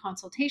ongoing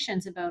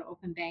consultations about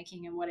open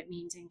banking and what it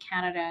means in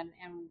Canada,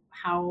 and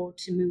how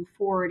to move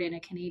forward in a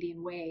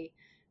Canadian way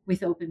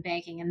with open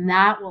banking. And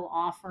that will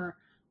offer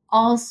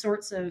all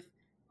sorts of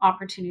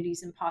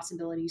opportunities and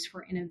possibilities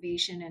for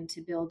innovation and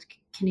to build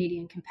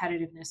Canadian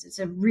competitiveness. It's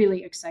a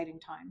really exciting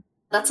time.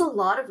 That's a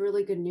lot of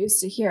really good news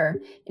to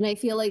hear. And I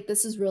feel like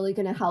this is really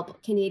going to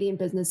help Canadian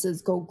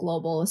businesses go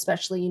global,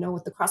 especially,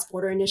 with the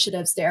cross-border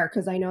initiatives there,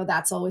 because I know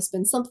that's always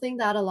been something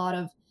that a lot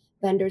of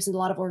vendors and a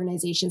lot of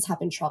organizations have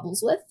been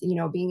troubles with,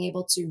 being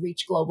able to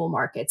reach global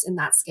markets in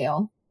that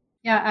scale.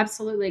 Yeah,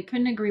 absolutely.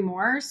 Couldn't agree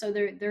more. So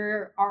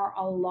there are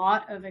a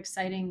lot of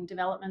exciting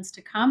developments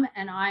to come,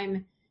 and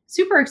I'm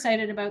super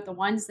excited about the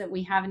ones that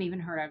we haven't even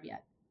heard of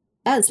yet.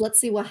 Yes,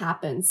 let's see what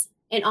happens.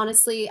 And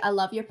honestly, I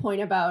love your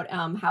point about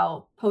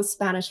how post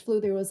Spanish flu,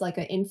 there was like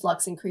an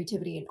influx in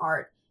creativity and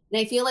art.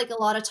 And I feel like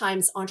a lot of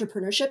times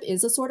entrepreneurship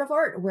is a sort of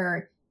art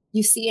where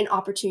you see an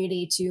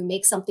opportunity to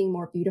make something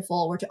more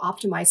beautiful or to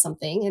optimize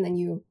something. And then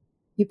you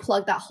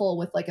plug that hole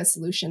with like a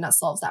solution that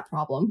solves that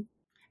problem.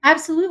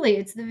 Absolutely.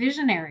 It's the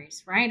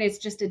visionaries, right? It's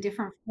just a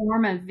different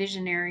form of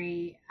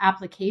visionary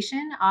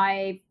application.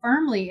 I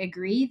firmly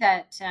agree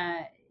that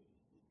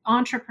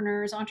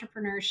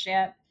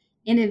entrepreneurship,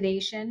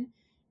 innovation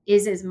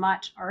is as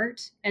much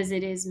art as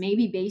it is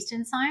maybe based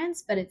in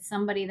science, but it's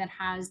somebody that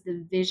has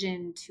the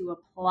vision to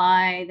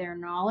apply their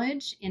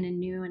knowledge in a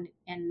new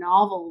and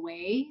novel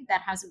way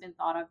that hasn't been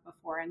thought of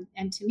before.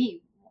 And to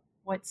me,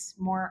 what's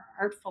more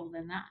artful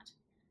than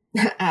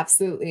that?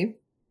 Absolutely.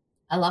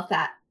 I love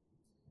that.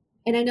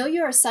 And I know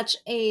you are such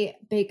a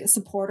big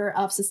supporter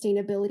of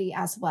sustainability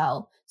as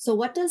well. So,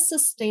 what does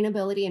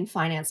sustainability in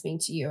finance mean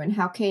to you, and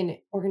how can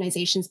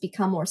organizations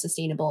become more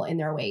sustainable in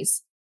their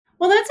ways?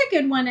 Well, that's a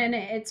good one. And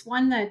it's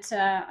one that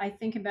I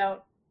think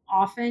about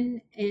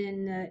often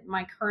in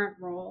my current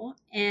role.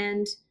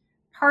 And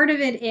part of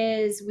it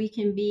is we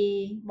can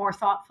be more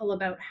thoughtful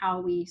about how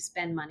we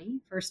spend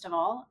money, first of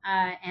all,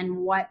 and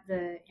what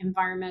the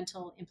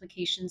environmental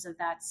implications of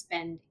that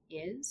spend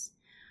is.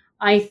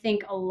 I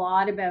think a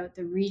lot about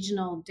the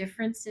regional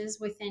differences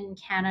within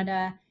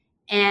Canada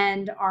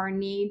and our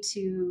need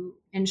to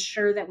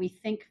ensure that we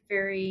think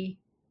very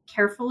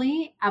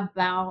carefully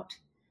about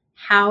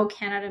how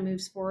Canada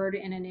moves forward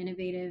in an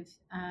innovative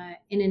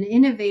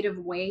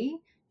way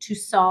to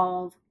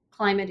solve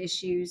climate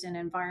issues and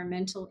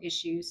environmental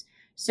issues.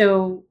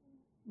 So,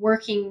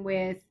 working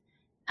with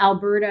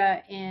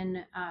Alberta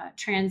in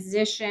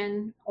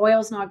transition,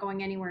 oil's not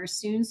going anywhere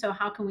soon. So,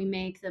 how can we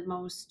make the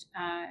most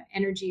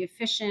energy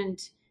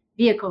efficient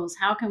vehicles?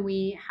 How can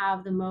we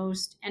have the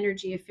most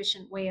energy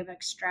efficient way of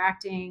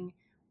extracting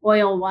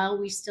oil while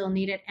we still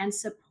need it, and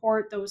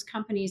support those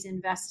companies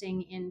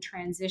investing in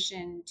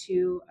transition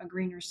to a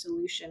greener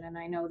solution? And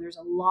I know there's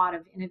a lot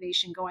of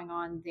innovation going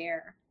on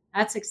there.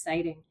 That's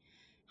exciting.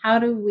 How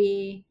do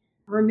we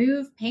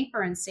remove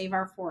paper and save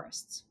our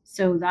forests?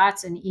 So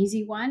that's an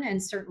easy one. And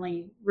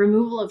certainly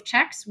removal of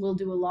checks will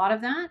do a lot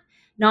of that.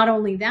 Not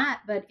only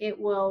that, but it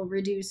will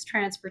reduce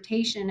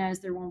transportation,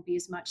 as there won't be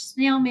as much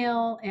snail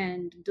mail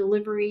and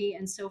delivery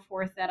and so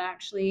forth that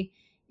actually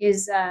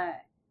is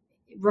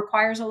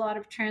requires a lot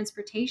of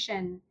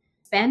transportation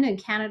spend.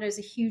 And Canada is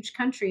a huge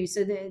country.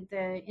 So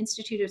the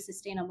Institute of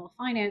Sustainable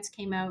Finance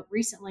came out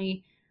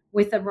recently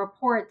with a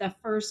report, the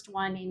first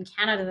one in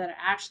Canada that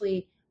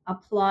actually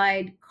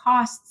applied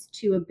costs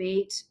to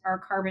abate our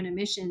carbon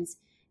emissions.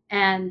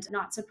 And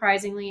not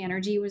surprisingly,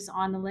 energy was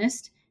on the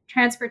list.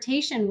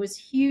 Transportation was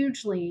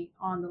hugely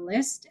on the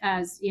list,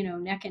 as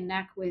neck and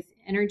neck with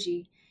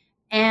energy.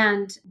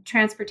 And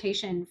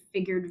transportation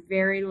figured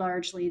very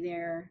largely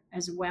there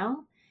as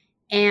well.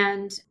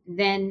 And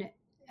then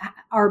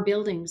our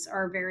buildings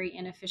are very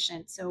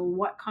inefficient. So,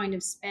 what kind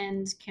of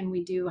spend can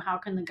we do? How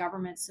can the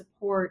government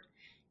support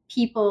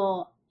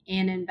people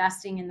in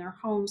investing in their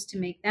homes to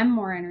make them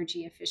more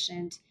energy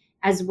efficient,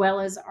 as well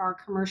as our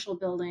commercial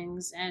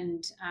buildings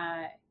and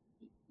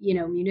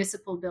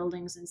municipal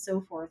buildings and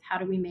so forth? How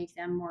do we make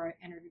them more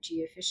energy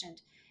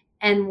efficient?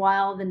 And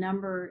while the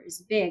number is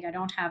big, I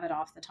don't have it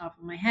off the top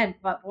of my head,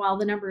 but while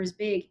the number is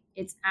big,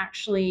 it's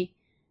actually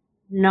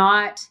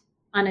not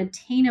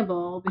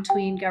unattainable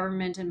between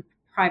government and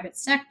private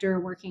sector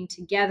working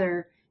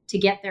together to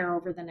get there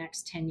over the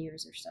next 10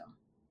 years or so.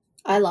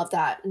 I love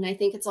that. And I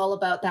think it's all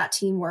about that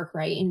teamwork,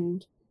 right?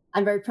 And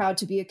I'm very proud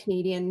to be a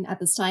Canadian at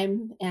this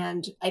time.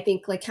 And I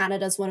think like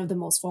Canada is one of the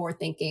most forward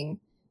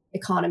thinking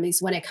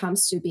economies when it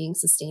comes to being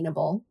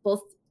sustainable,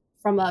 both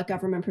from a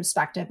government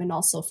perspective and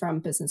also from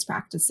business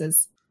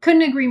practices.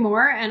 Couldn't agree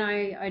more. And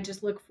I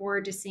just look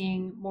forward to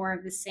seeing more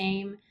of the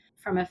same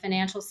from a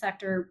financial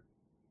sector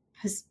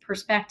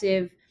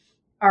perspective.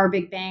 Our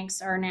big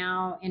banks are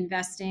now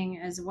investing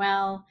as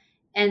well.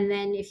 And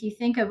then if you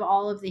think of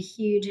all of the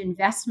huge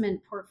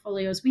investment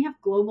portfolios, we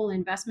have global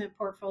investment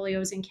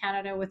portfolios in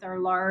Canada with our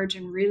large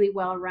and really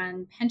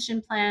well-run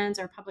pension plans,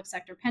 our public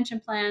sector pension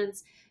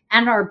plans,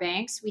 and our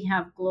banks. We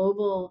have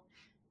global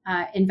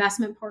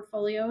investment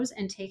portfolios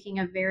and taking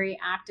a very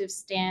active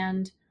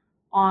stand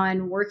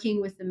on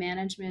working with the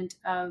management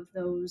of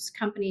those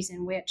companies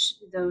in which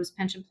those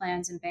pension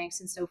plans and banks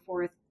and so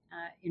forth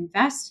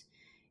invest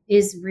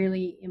is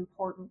really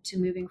important to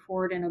moving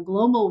forward in a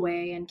global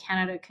way. And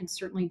Canada can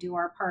certainly do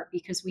our part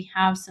because we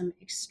have some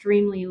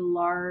extremely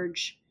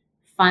large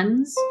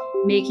funds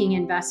making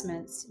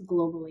investments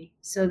globally.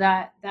 So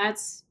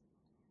that's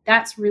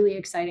really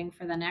exciting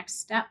for the next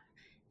step.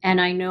 And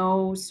I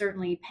know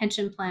certainly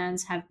pension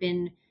plans have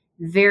been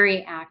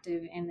very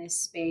active in this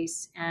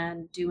space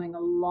and doing a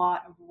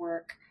lot of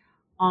work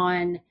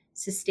on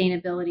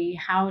sustainability,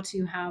 how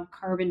to have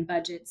carbon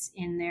budgets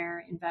in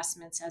their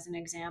investments, as an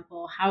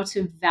example, how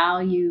to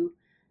value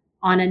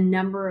on a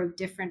number of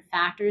different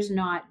factors,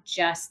 not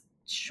just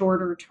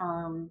shorter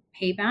term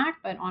payback,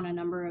 but on a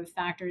number of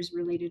factors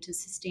related to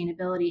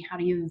sustainability. How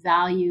do you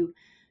value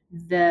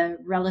the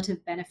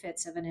relative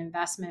benefits of an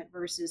investment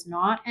versus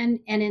not? And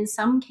in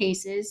some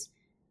cases,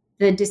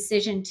 the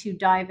decision to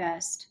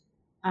divest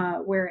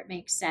where it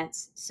makes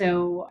sense.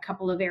 So a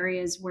couple of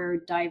areas where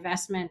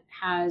divestment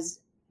has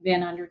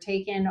been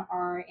undertaken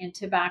are in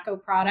tobacco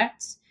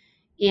products,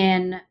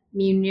 in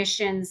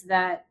munitions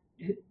that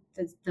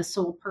the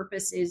sole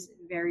purpose is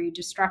very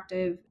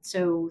destructive.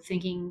 So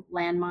thinking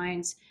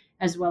landmines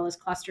as well as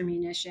cluster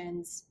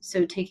munitions.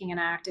 So taking an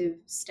active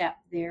step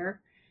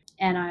there.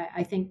 And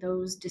I think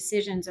those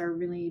decisions are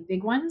really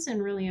big ones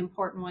and really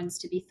important ones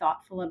to be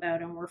thoughtful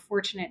about. And we're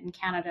fortunate in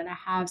Canada to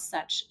have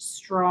such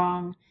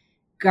strong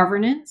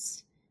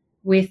governance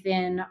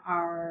within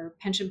our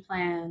pension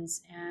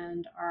plans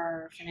and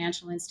our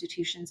financial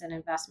institutions and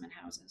investment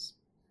houses.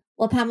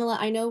 Well, Pamela,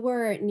 I know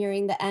we're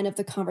nearing the end of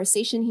the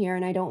conversation here,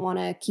 and I don't want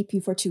to keep you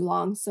for too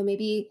long. So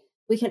maybe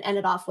we can end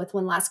it off with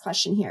one last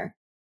question here.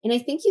 And I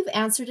think you've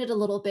answered it a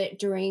little bit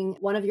during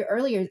one of your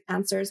earlier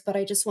answers, but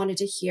I just wanted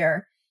to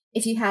hear,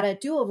 if you had a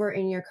do-over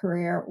in your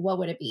career, what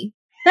would it be?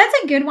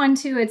 That's a good one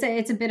too.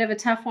 It's a bit of a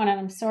tough one, and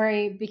I'm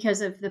sorry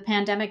because of the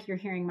pandemic. You're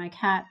hearing my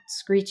cat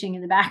screeching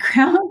in the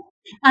background.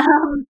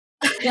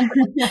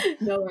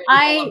 No worries.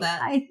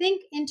 I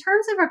think in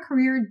terms of a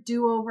career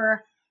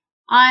do-over,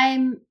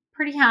 I'm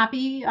pretty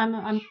happy.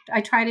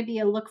 I try to be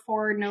a look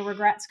forward, no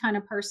regrets kind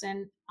of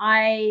person.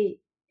 I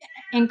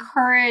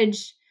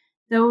encourage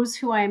those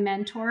who I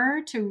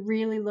mentor to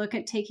really look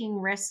at taking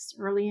risks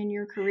early in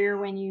your career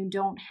when you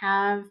don't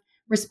have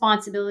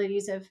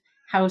responsibilities of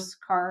house,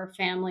 car,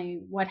 family,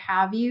 what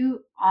have you.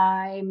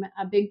 I'm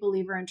a big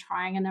believer in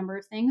trying a number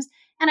of things,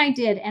 and I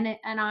did, and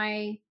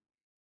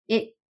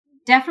it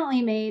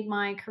definitely made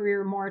my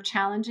career more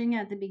challenging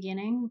at the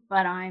beginning,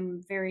 but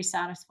I'm very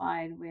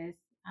satisfied with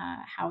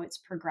how it's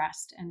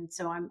progressed, and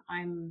so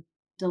I'm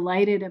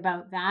delighted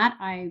about that.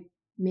 I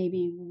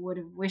maybe would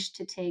have wished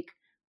to take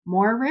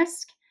more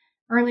risk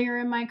earlier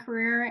in my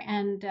career,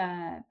 and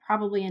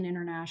probably an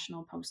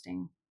international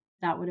posting.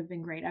 That would have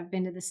been great. I've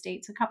been to the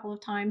States a couple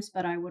of times,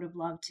 but I would have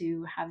loved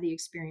to have the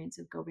experience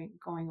of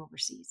going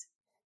overseas.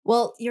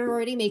 Well, you're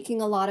already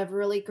making a lot of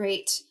really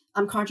great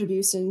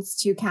contributions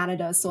to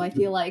Canada. So I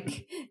feel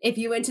like if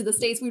you went to the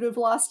States, we would have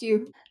lost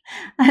you.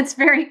 That's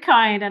very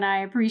kind, and I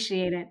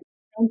appreciate it.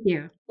 Thank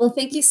you. Well,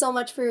 thank you so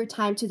much for your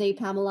time today,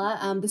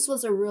 Pamela. This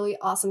was a really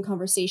awesome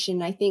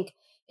conversation. I think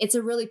it's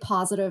a really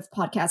positive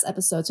podcast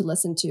episode to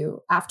listen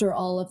to after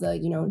all of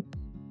the,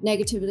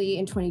 negativity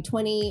in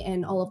 2020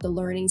 and all of the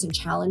learnings and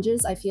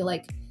challenges. I feel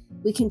like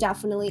we can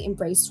definitely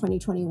embrace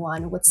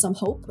 2021 with some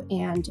hope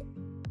and,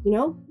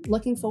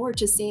 looking forward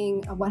to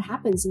seeing what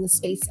happens in the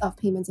space of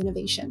payments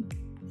innovation.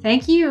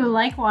 Thank you.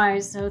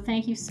 Likewise. So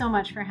thank you so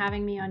much for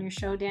having me on your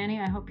show, Danny.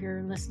 I hope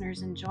your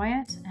listeners enjoy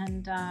it,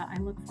 and I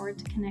look forward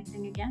to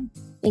connecting again.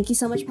 Thank you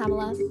so much,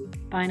 Pamela.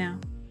 Bye now.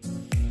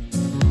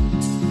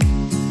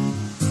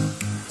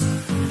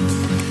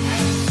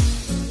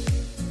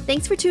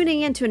 Thanks for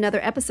tuning in to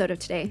another episode of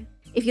Today.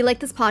 If you like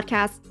this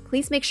podcast,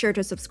 please make sure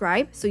to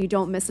subscribe so you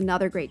don't miss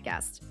another great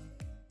guest.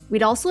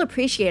 We'd also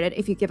appreciate it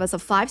if you give us a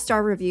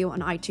 5-star review on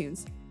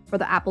iTunes for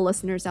the Apple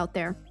listeners out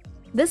there.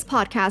 This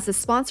podcast is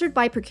sponsored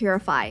by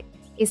Procurify,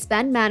 a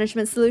spend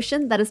management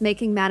solution that is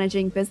making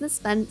managing business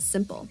spend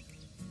simple.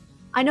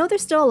 I know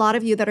there's still a lot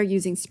of you that are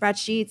using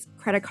spreadsheets,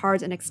 credit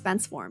cards, and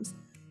expense forms,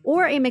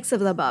 or a mix of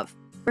the above.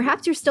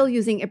 Perhaps you're still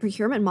using a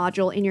procurement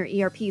module in your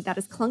ERP that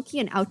is clunky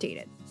and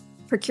outdated.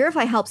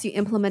 Procurify helps you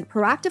implement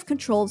proactive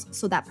controls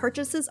so that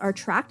purchases are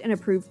tracked and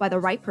approved by the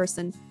right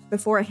person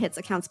before it hits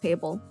accounts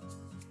payable.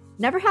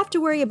 Never have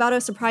to worry about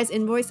a surprise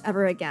invoice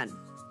ever again.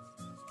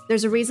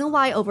 There's a reason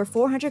why over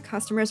 400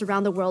 customers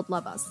around the world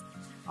love us.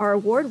 our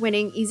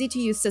award-winning,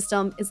 easy-to-use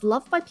system is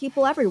loved by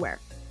people everywhere.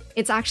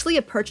 It's actually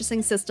a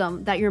purchasing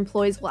system that your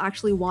employees will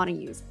actually want to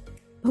use,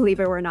 believe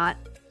it or not.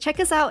 Check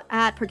us out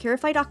at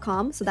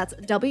procurify.com, so that's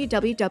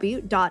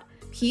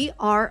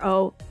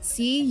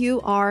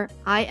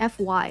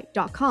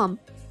www.procurify.com,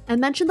 and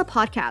mention the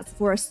podcast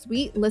for a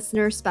sweet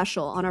listener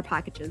special on our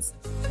packages.